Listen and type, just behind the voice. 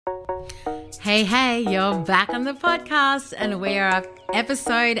Hey, you're back on the podcast and we are at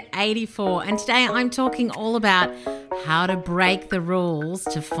episode 84. And today I'm talking all about how to break the rules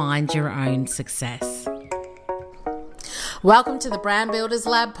to find your own success. Welcome to the Brand Builders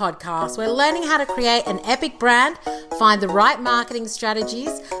Lab podcast. We're learning how to create an epic brand, find the right marketing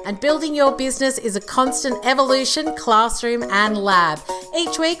strategies, and building your business is a constant evolution, classroom, and lab.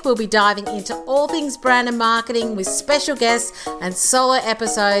 Each week, we'll be diving into all things brand and marketing with special guests and solo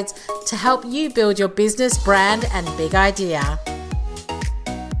episodes to help you build your business, brand, and big idea.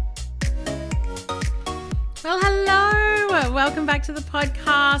 Well, hello. Welcome back to the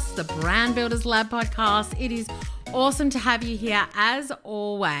podcast, the Brand Builders Lab podcast. It is awesome to have you here as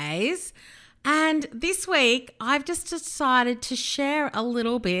always. And this week, I've just decided to share a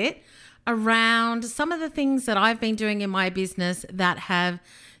little bit around some of the things that I've been doing in my business that have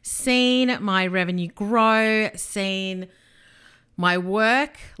seen my revenue grow, seen my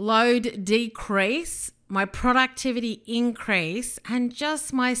workload decrease, my productivity increase, and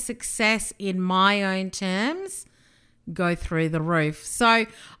just my success in my own terms go through the roof. So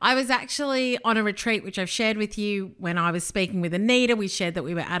I was actually on a retreat, which I've shared with you when I was speaking with Anita. We shared that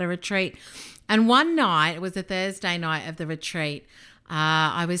we were at a retreat. And one night, it was a Thursday night of the retreat,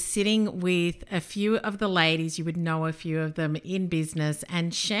 I was sitting with a few of the ladies, you would know a few of them in business,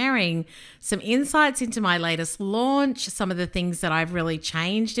 and sharing some insights into my latest launch, some of the things that I've really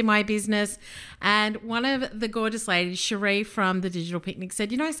changed in my business. And one of the gorgeous ladies, Cherie from the Digital Picnic, said,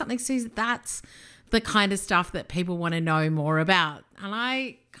 "You know something, Suze, that's the kind of stuff that people want to know more about." And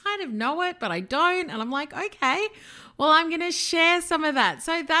I kind of know it, but I don't. And I'm like, okay, well, I'm going to share some of that.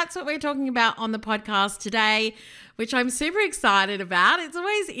 So that's what we're talking about on the podcast today, which I'm super excited about. It's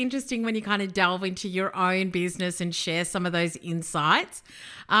always interesting when you kind of delve into your own business and share some of those insights.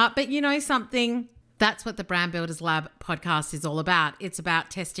 But you know something? That's what the Brand Builders Lab podcast is all about. It's about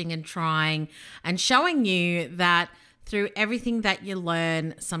testing and trying and showing you that through everything that you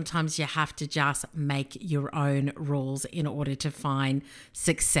learn, sometimes you have to just make your own rules in order to find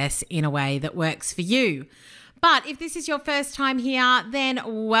success in a way that works for you. But if this is your first time here, then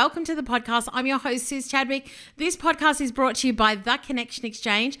welcome to the podcast. I'm your host, Suze Chadwick. This podcast is brought to you by The Connection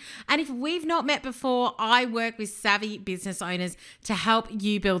Exchange. And if we've not met before, I work with savvy business owners to help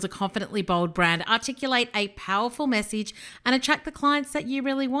you build a confidently bold brand, articulate a powerful message, and attract the clients that you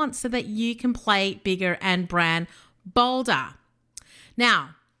really want so that you can play bigger and brand bolder.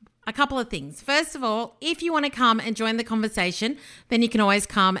 Now, a couple of things. First of all, if you want to come and join the conversation, then you can always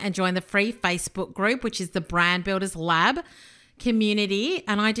come and join the free Facebook group, which is the Brand Builders Lab community.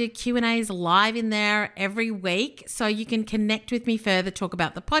 And I do Q&As live in there every week. So you can connect with me further, talk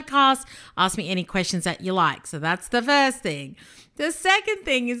about the podcast, ask me any questions that you like. So that's the first thing. The second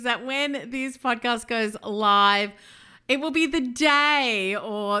thing is that when this podcast goes live, it will be the day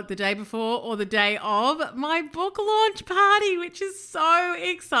or the day before or the day of my book launch party, which is so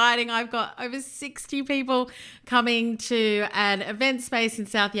exciting. I've got over 60 people coming to an event space in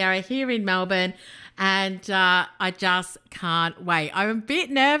South Yarra here in Melbourne. And I just can't wait. I'm a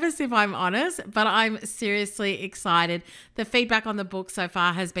bit nervous, if I'm honest, but I'm seriously excited. The feedback on the book so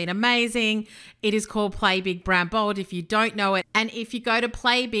far has been amazing. It is called Play Big, Brand Bold, if you don't know it. And if you go to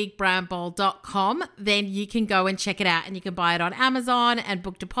playbigbrandbold.com, then you can go and check it out. And you can buy it on Amazon and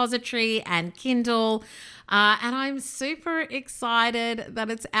Book Depository and Kindle. And I'm super excited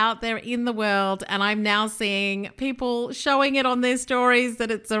that it's out there in the world. And I'm now seeing people showing it on their stories that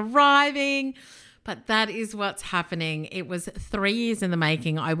it's arriving. But that is what's happening. It was 3 years in the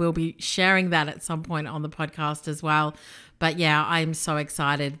making. I will be sharing that at some point on the podcast as well. But yeah, I'm so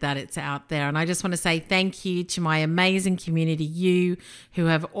excited that it's out there. And I just want to say thank you to my amazing community, you who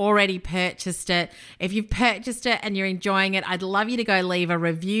have already purchased it. If you've purchased it and you're enjoying it, I'd love you to go leave a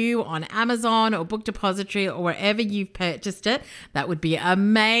review on Amazon or Book Depository or wherever you've purchased it. That would be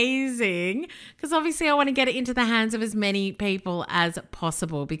amazing, because obviously I want to get it into the hands of as many people as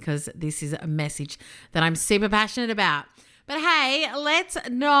possible, because this is a message that I'm super passionate about. But hey, let's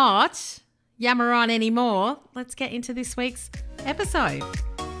not yammer on anymore. Let's get into this week's episode.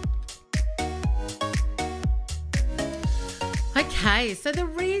 Okay, so the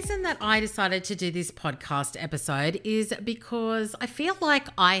reason that I decided to do this podcast episode is because I feel like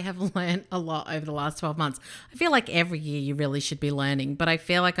I have learned a lot over the last 12 months. I feel like every year you really should be learning, but I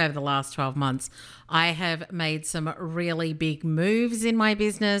feel like over the last 12 months, I have made some really big moves in my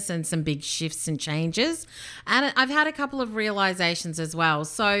business and some big shifts and changes. And I've had a couple of realizations as well.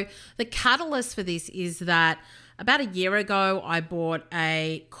 So the catalyst for this is that about a year ago, I bought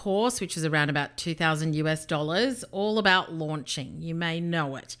a course, which is around about $2,000 all about launching. You may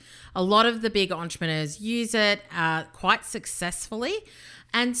know it. A lot of the big entrepreneurs use it quite successfully.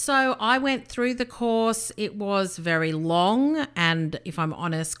 And so I went through the course. It was very long and, if I'm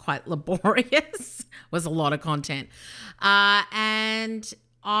honest, quite laborious. Was a lot of content. And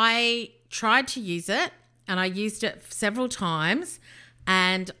I tried to use it, and I used it several times,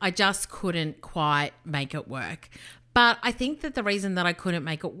 and I just couldn't quite make it work. But I think that the reason that I couldn't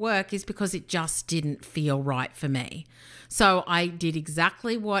make it work is because it just didn't feel right for me. So I did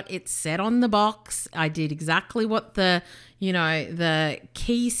exactly what it said on the box. I did exactly what the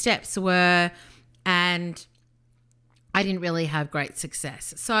key steps were, and I didn't really have great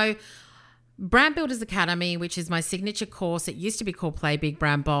success. So Brand Builders Academy, which is my signature course, it used to be called Play Big,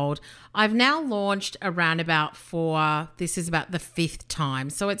 Brand Bold. I've now launched around about this is about the 5th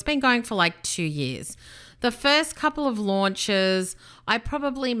time. So it's been going for like 2 years. The first couple of launches, I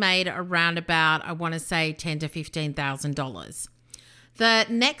probably made around about, I want to say $10,000 to $15,000. The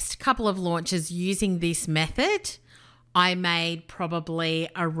next couple of launches using this method, I made probably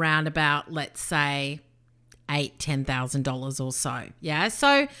around about, let's say, $8,000-$10,000 or so. Yeah,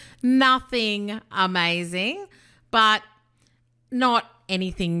 so nothing amazing, but not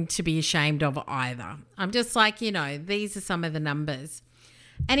anything to be ashamed of either. I'm just like, these are some of the numbers.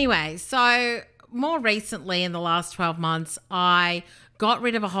 Anyway, so more recently in the last 12 months, I got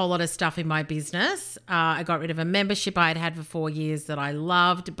rid of a whole lot of stuff in my business. I got rid of a membership I had had for 4 years that I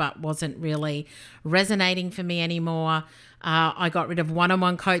loved but wasn't really resonating for me anymore. I got rid of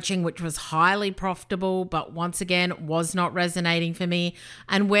one-on-one coaching, which was highly profitable, but once again, was not resonating for me.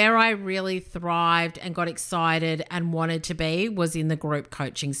 And where I really thrived and got excited and wanted to be was in the group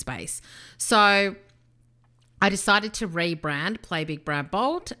coaching space. So I decided to rebrand Play Big, Brand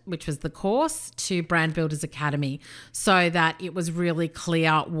Bold, which was the course, to Brand Builders Academy, so that it was really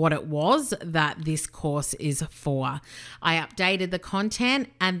clear what it was that this course is for. I updated the content,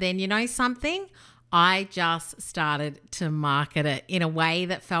 and then something? I just started to market it in a way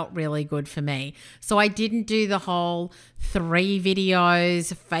that felt really good for me. So I didn't do the whole 3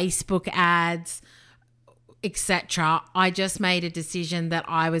 videos, Facebook ads, etc. I just made a decision that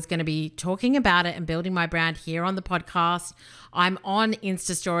I was going to be talking about it and building my brand here on the podcast. I'm on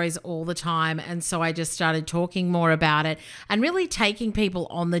Insta stories all the time, and so I just started talking more about it and really taking people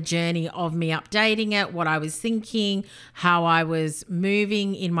on the journey of me updating it, what I was thinking, how I was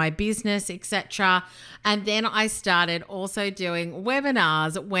moving in my business, etc. And then I started also doing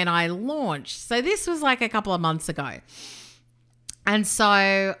webinars when I launched. So this was like a couple of months ago. And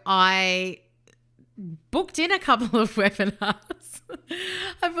so I booked in a couple of webinars.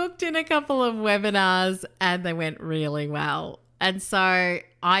 And they went really well. And so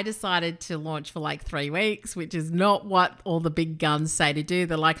I decided to launch for like 3 weeks, which is not what all the big guns say to do.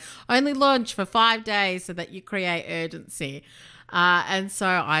 They're like, only launch for 5 days so that you create urgency. And so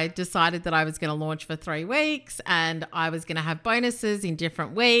I decided that I was going to launch for 3 weeks, and I was going to have bonuses in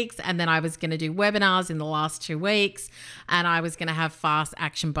different weeks. And then I was going to do webinars in the last 2 weeks, and I was going to have fast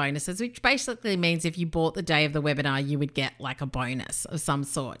action bonuses, which basically means if you bought the day of the webinar, you would get like a bonus of some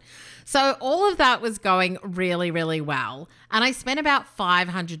sort. So all of that was going really, really well. And I spent about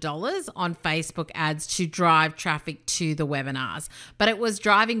 $500 on Facebook ads to drive traffic to the webinars, but it was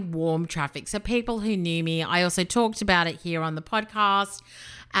driving warm traffic. So people who knew me, I also talked about it here on the podcast,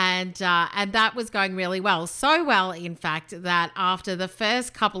 and that was going really well. So well, in fact, that after the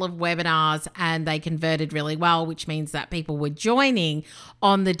first couple of webinars and they converted really well, which means that people were joining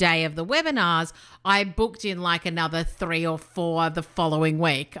on the day of the webinars, I booked in like another 3 or 4 the following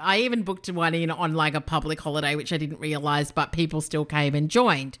week. I even booked one in on like a public holiday, which I didn't realize, but people still came and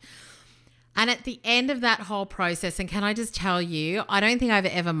joined. And at the end of that whole process, and can I just tell you, I don't think I've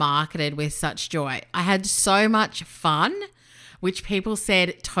ever marketed with such joy. I had so much fun, which people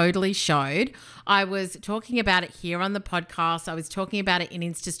said totally showed. I was talking about it here on the podcast. I was talking about it in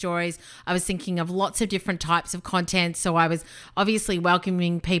Insta stories. I was thinking of lots of different types of content. So I was obviously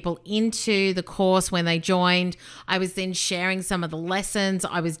welcoming people into the course when they joined. I was then sharing some of the lessons.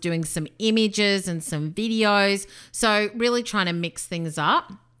 I was doing some images and some videos. So really trying to mix things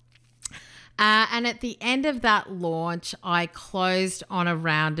up. And at the end of that launch, I closed on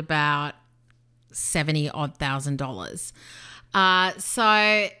around about $70,000.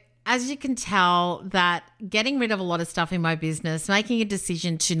 So as you can tell, that getting rid of a lot of stuff in my business, making a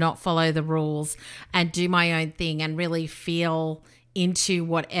decision to not follow the rules and do my own thing and really feel into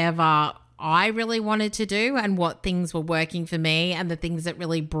whatever I really wanted to do and what things were working for me and the things that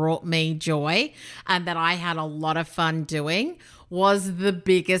really brought me joy and that I had a lot of fun doing was the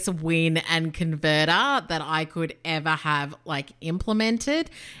biggest win and converter that I could ever have implemented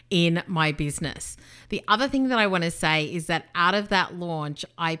in my business. The other thing that I want to say is that out of that launch,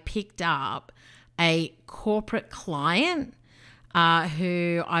 I picked up a corporate client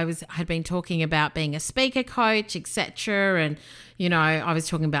who had been talking about being a speaker coach, etc. And, I was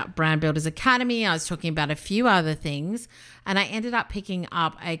talking about Brand Builders Academy. I was talking about a few other things. And I ended up picking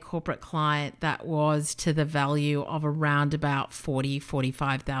up a corporate client that was to the value of around about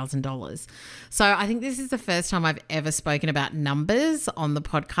 $45,000. So I think this is the first time I've ever spoken about numbers on the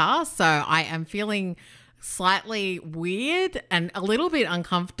podcast. So I am feeling slightly weird and a little bit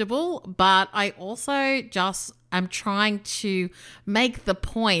uncomfortable, but I also I'm trying to make the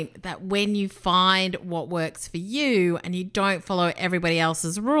point that when you find what works for you and you don't follow everybody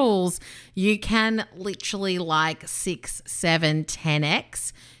else's rules, you can literally 6, 7,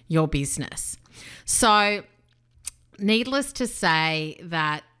 10x your business. So needless to say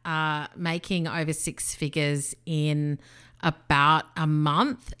that making over 6 figures in about a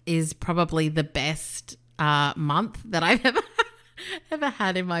month is probably the best month that I've ever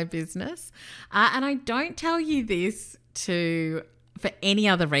had in my business. And I don't tell you this for any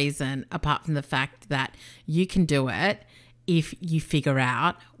other reason apart from the fact that you can do it if you figure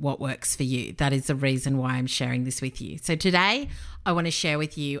out what works for you. That is the reason why I'm sharing this with you. So today I want to share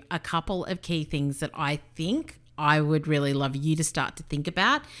with you a couple of key things that I think I would really love you to start to think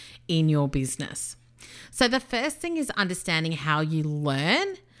about in your business. So the first thing is understanding how you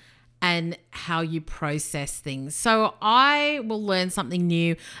learn and how you process things. So I will learn something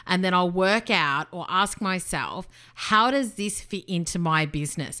new and then I'll work out or ask myself, how does this fit into my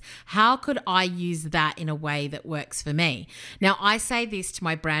business? How could I use that in a way that works for me? Now, I say this to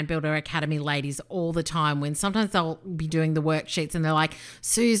my Brand Builder Academy ladies all the time when sometimes they'll be doing the worksheets and they're like,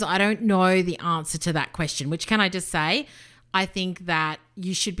 Suze, I don't know the answer to that question, which can I just say, I think that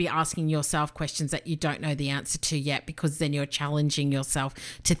you should be asking yourself questions that you don't know the answer to yet, because then you're challenging yourself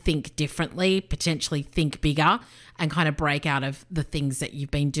to think differently, potentially think bigger, and kind of break out of the things that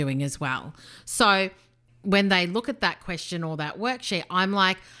you've been doing as well. So when they look at that question or that worksheet, I'm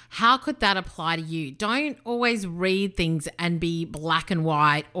like, how could that apply to you? Don't always read things and be black and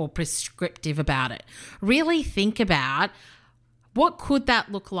white or prescriptive about it. Really think about, what could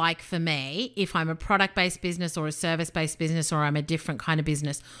that look like for me if I'm a product-based business or a service-based business or I'm a different kind of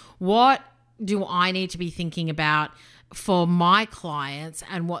business? What do I need to be thinking about for my clients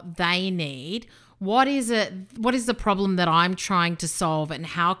and what they need? What is the problem that I'm trying to solve, and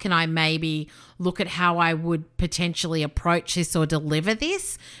how can I maybe look at how I would potentially approach this or deliver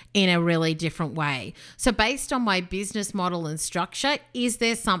this in a really different way? So based on my business model and structure, is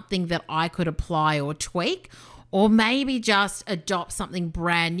there something that I could apply or tweak? Or maybe just adopt something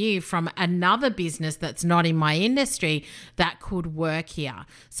brand new from another business that's not in my industry that could work here.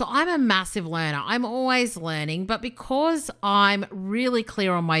 So I'm a massive learner. I'm always learning, but because I'm really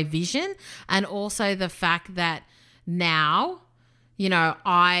clear on my vision and also the fact that now,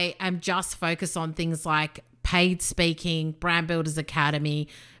 I am just focused on things like paid speaking, Brand Builders Academy,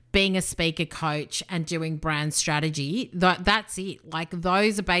 being a speaker coach, and doing brand strategy. That's it.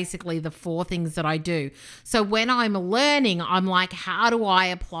 Those are basically the 4 things that I do. So when I'm learning, I'm like, how do I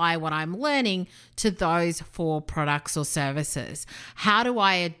apply what I'm learning to those 4 products or services? How do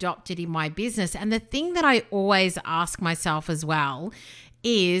I adopt it in my business? And the thing that I always ask myself as well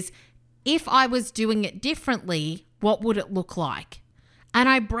is, if I was doing it differently, what would it look like? And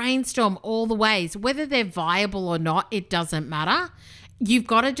I brainstorm all the ways, whether they're viable or not, it doesn't matter. You've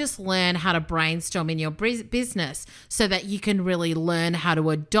got to just learn how to brainstorm in your business so that you can really learn how to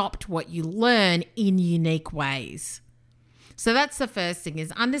adopt what you learn in unique ways. So that's the first thing,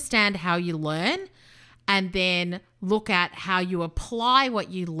 is understand how you learn and then look at how you apply what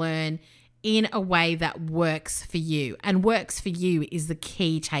you learn in a way that works for you. And works for you is the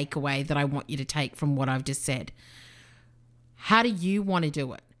key takeaway that I want you to take from what I've just said. How do you want to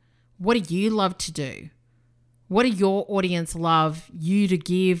do it? What do you love to do? What do your audience love you to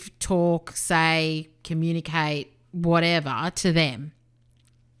give, talk, say, communicate, whatever to them?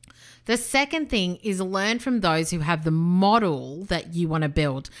 The second thing is learn from those who have the model that you want to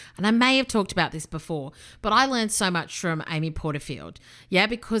build. And I may have talked about this before, but I learned so much from Amy Porterfield. Yeah,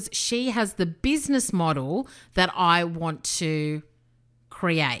 because she has the business model that I want to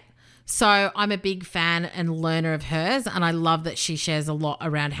create. So I'm a big fan and learner of hers, and I love that she shares a lot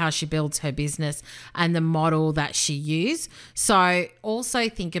around how she builds her business and the model that she used. So also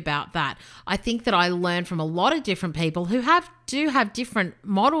think about that. I think that I learn from a lot of different people who do have different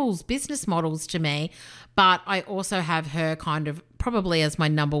models, business models to me, but I also have her kind of probably as my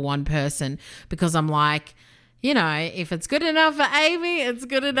number one person, because I'm like, if it's good enough for Amy, it's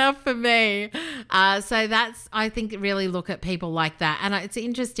good enough for me. So I think, really look at people like that. And it's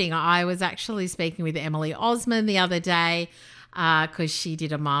interesting. I was actually speaking with Emily Osmond the other day because she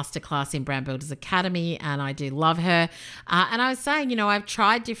did a masterclass in Brand Builders Academy, and I do love her. And I was saying, I've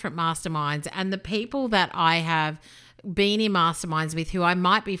tried different masterminds, and the people that I have been in masterminds with who I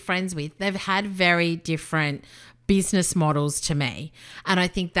might be friends with, they've had very different business models to me. And I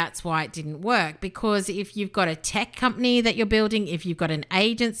think that's why it didn't work, because if you've got a tech company that you're building, if you've got an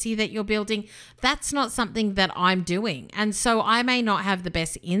agency that you're building, that's not something that I'm doing. And so I may not have the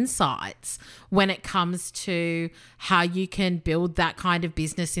best insights when it comes to how you can build that kind of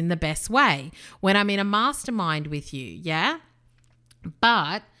business in the best way when I'm in a mastermind with you. Yeah.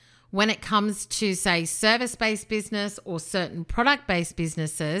 But when it comes to, say, service-based business or certain product-based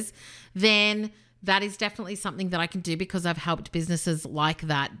businesses, then that is definitely something that I can do because I've helped businesses like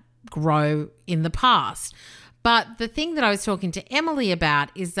that grow in the past. But the thing that I was talking to Emily about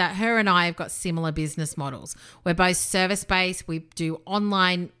is that her and I have got similar business models. We're both service-based. We do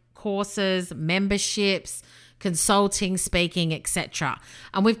online courses, memberships, consulting, speaking, etc.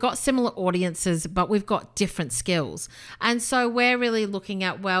 And we've got similar audiences, but we've got different skills. And so we're really looking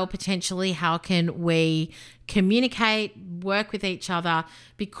at, potentially how can we communicate, work with each other,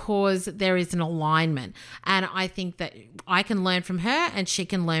 because there is an alignment. And I think that I can learn from her and she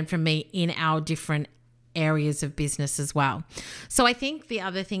can learn from me in our different areas of business as well. So I think the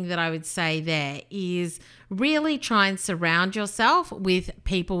other thing that I would say there is really try and surround yourself with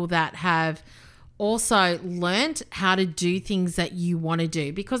people that have also learned how to do things that you want to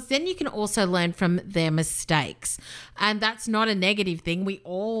do, because then you can also learn from their mistakes. And that's not a negative thing. We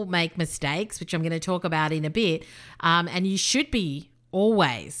all make mistakes, which I'm going to talk about in a bit. And you should be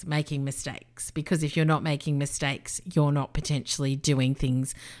always making mistakes, because if you're not making mistakes, you're not potentially doing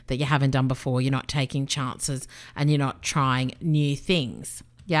things that you haven't done before. You're not taking chances and you're not trying new things.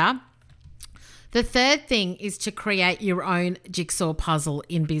 Yeah. The third thing is to create your own jigsaw puzzle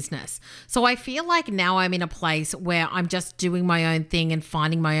in business. So I feel like now I'm in a place where I'm just doing my own thing and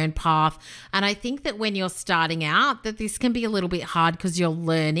finding my own path. And I think that when you're starting out, that this can be a little bit hard because you're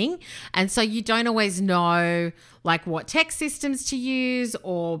learning. And so you don't always know like what tech systems to use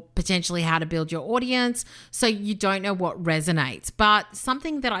or potentially how to build your audience. So you don't know what resonates. But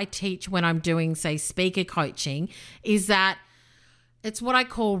something that I teach when I'm doing, say, speaker coaching is that it's what I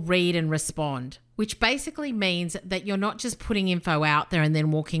call read and respond, which basically means that you're not just putting info out there and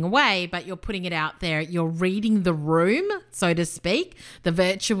then walking away, but you're putting it out there. You're reading the room, so to speak, the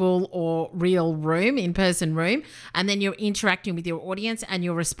virtual or real room, in-person room, and then you're interacting with your audience and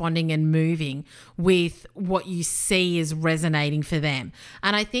you're responding and moving with what you see is resonating for them.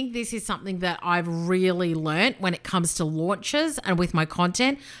 And I think this is something that I've really learnt when it comes to launches and with my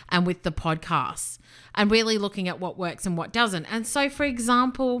content and with the podcasts, and really looking at what works and what doesn't. And so, for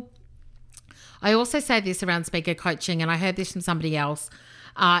example, I also say this around speaker coaching, and I heard this from somebody else,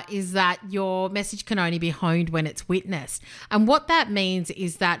 is that your message can only be honed when it's witnessed. And what that means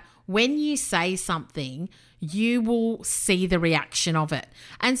is that when you say something, you will see the reaction of it.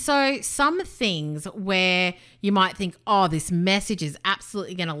 And so some things where you might think, oh, this message is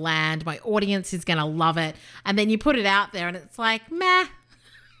absolutely going to land, my audience is going to love it. And then you put it out there and it's like, meh.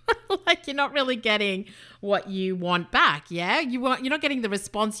 Like you're not really getting what you want back, yeah? You're not getting the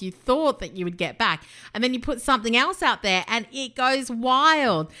response you thought that you would get back. And then you put something else out there and it goes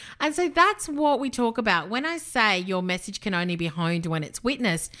wild. And so that's what we talk about. When I say your message can only be honed when it's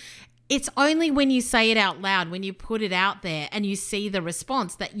witnessed, it's only when you say it out loud, when you put it out there and you see the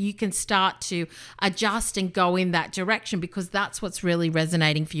response, that you can start to adjust and go in that direction, because that's what's really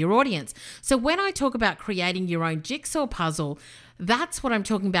resonating for your audience. So when I talk about creating your own jigsaw puzzle, that's what I'm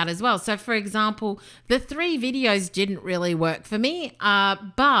talking about as well. So for example, the 3 videos didn't really work for me,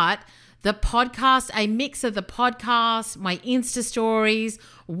 but the podcast, a mix of the podcast, my Insta stories,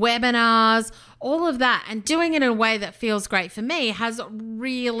 webinars, all of that, and doing it in a way that feels great for me has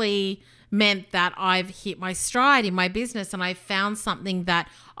really meant that I've hit my stride in my business and I found something that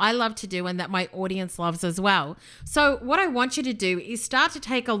I love to do and that my audience loves as well. So what I want you to do is start to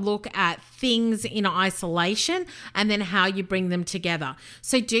take a look at things in isolation and then how you bring them together.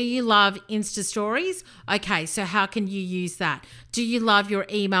 So do you love Insta stories? Okay, so how can you use that? Do you love your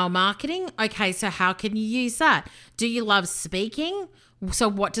email marketing? Okay, so how can you use that? Do you love speaking? So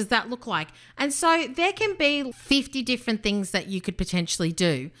what does that look like? And so there can be 50 different things that you could potentially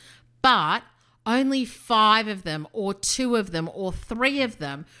do, but only 5 of them or 2 of them or 3 of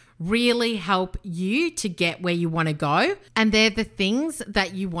them really help you to get where you want to go. And they're the things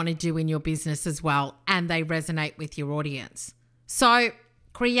that you want to do in your business as well, and they resonate with your audience. So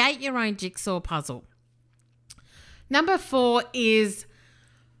create your own jigsaw puzzle. Number 4 is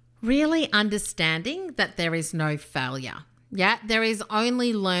really understanding that there is no failure. Yeah, there is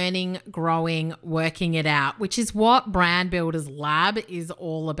only learning, growing, working it out, which is what Brand Builders Lab is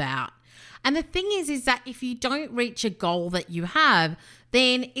all about. And the thing is that if you don't reach a goal that you have,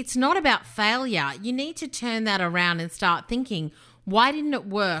 then it's not about failure. You need to turn that around and start thinking, why didn't it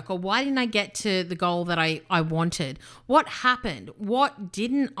work? Or why didn't I get to the goal that I wanted? What happened? What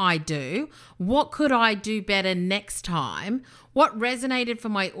didn't I do? What could I do better next time? What resonated for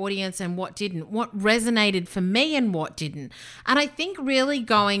my audience and what didn't? What resonated for me and what didn't? And I think really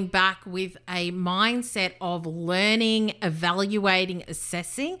going back with a mindset of learning, evaluating,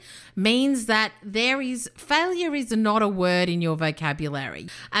 assessing means that failure is not a word in your vocabulary.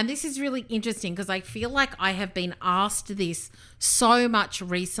 And this is really interesting because I feel like I have been asked this so much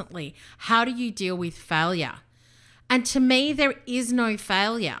recently. How do you deal with failure? And to me, there is no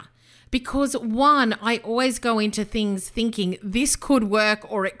failure. Because 1, I always go into things thinking this could work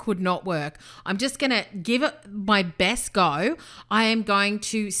or it could not work. I'm just going to give it my best go. I am going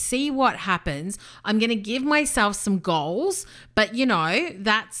to see what happens. I'm going to give myself some goals, but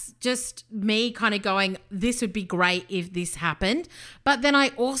that's just me kind of going, this would be great if this happened. But then I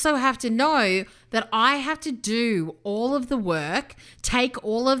also have to know that I have to do all of the work, take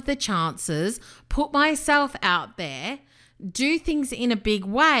all of the chances, put myself out there, do things in a big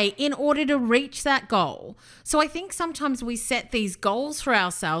way in order to reach that goal. So I think sometimes we set these goals for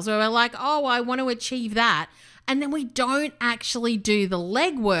ourselves where we're like, oh, I want to achieve that. And then we don't actually do the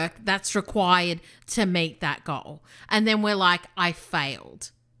legwork that's required to meet that goal. And then we're like, I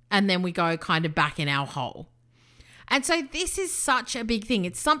failed. And then we go kind of back in our hole. And so this is such a big thing.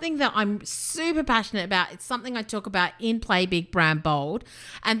 It's something that I'm super passionate about. It's something I talk about in Play Big, Brand Bold.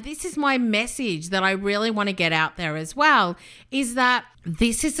 And this is my message that I really want to get out there as well, is that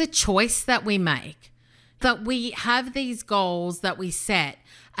this is a choice that we make, that we have these goals that we set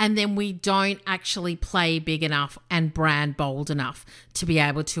and then we don't actually play big enough and brand bold enough to be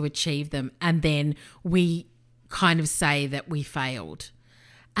able to achieve them. And then we kind of say that we failed.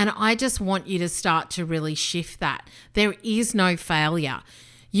 And I just want you to start to really shift that. There is no failure.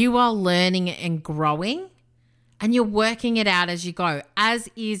 You are learning and growing and you're working it out as you go, as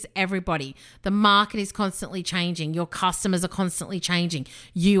is everybody. The market is constantly changing. Your customers are constantly changing.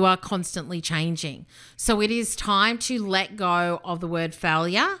 You are constantly changing. So it is time to let go of the word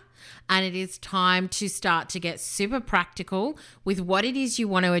failure, and it is time to start to get super practical with what it is you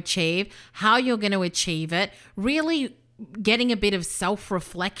want to achieve, how you're going to achieve it, really getting a bit of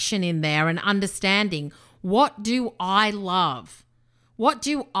self-reflection in there and understanding, what do I love? What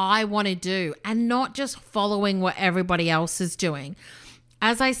do I want to do? And not just following what everybody else is doing.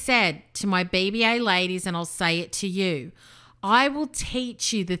 As I said to my BBA ladies, and I'll say it to you, I will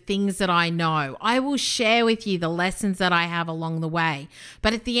teach you the things that I know. I will share with you the lessons that I have along the way.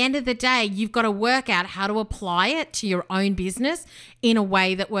 But at the end of the day, you've got to work out how to apply it to your own business in a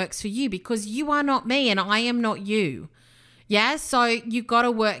way that works for you, because you are not me and I am not you. Yeah, so you got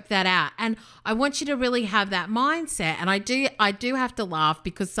to work that out. And I want you to really have that mindset. And I do have to laugh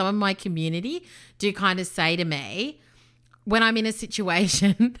because some of my community do kind of say to me when I'm in a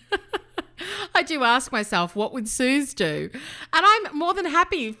situation, I do ask myself, what would Suze do? And I'm more than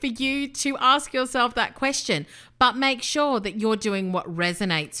happy for you to ask yourself that question, but make sure that you're doing what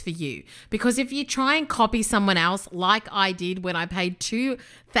resonates for you. Because if you try and copy someone else, like I did when I paid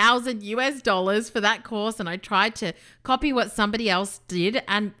 $2,000 for that course, and I tried to copy what somebody else did,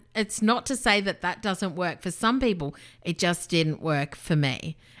 and it's not to say that that doesn't work for some people. It just didn't work for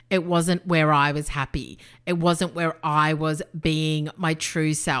me. It wasn't where I was happy. It wasn't where I was being my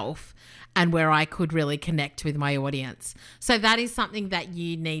true self and where I could really connect with my audience. So that is something that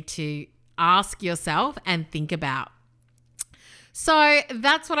you need to ask yourself and think about. So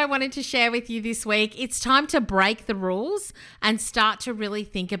that's what I wanted to share with you this week. It's time to break the rules and start to really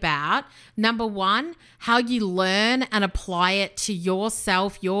think about, number 1, how you learn and apply it to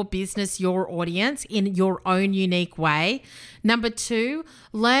yourself, your business, your audience in your own unique way. Number 2,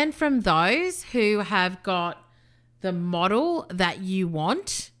 learn from those who have got the model that you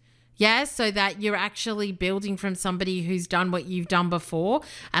want. Yeah, so that you're actually building from somebody who's done what you've done before.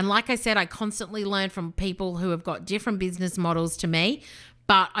 And like I said, I constantly learn from people who have got different business models to me.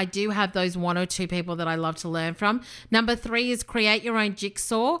 but I do have those 1 or 2 people that I love to learn from. Number 3 is create your own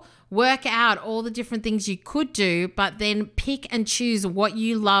jigsaw. Work out all the different things you could do, but then pick and choose what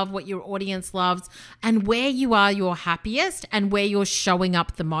you love, what your audience loves, and where you are your happiest and where you're showing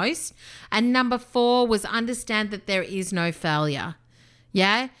up the most. And number 4 was understand that there is no failure.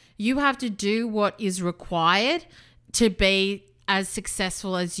 Yeah, you have to do what is required to be as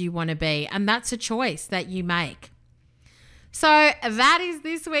successful as you want to be. And that's a choice that you make. So that is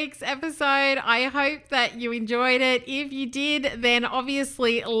this week's episode. I hope that you enjoyed it. If you did, then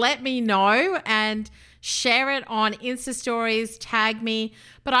obviously let me know and share it on Insta stories, tag me.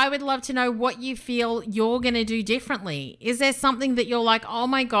 But I would love to know what you feel you're going to do differently. Is there something that you're like, oh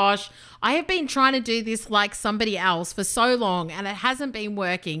my gosh, I have been trying to do this like somebody else for so long and it hasn't been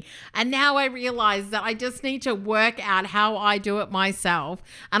working. And now I realize that I just need to work out how I do it myself.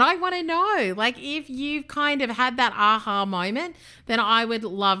 And I want to know, like, if you've kind of had that aha moment, then I would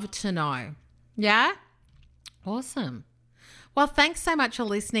love to know. Yeah? Awesome. Well, thanks so much for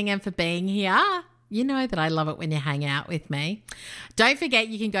listening and for being here. You know that I love it when you hang out with me. Don't forget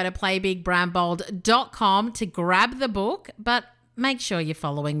you can go to playbigbrandbold.com to grab the book, but make sure you're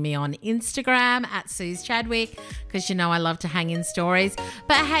following me on Instagram at Suze Chadwick because you know I love to hang in stories.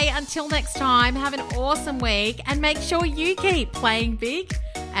 But hey, until next time, have an awesome week and make sure you keep playing big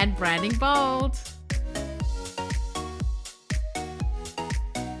and branding bold.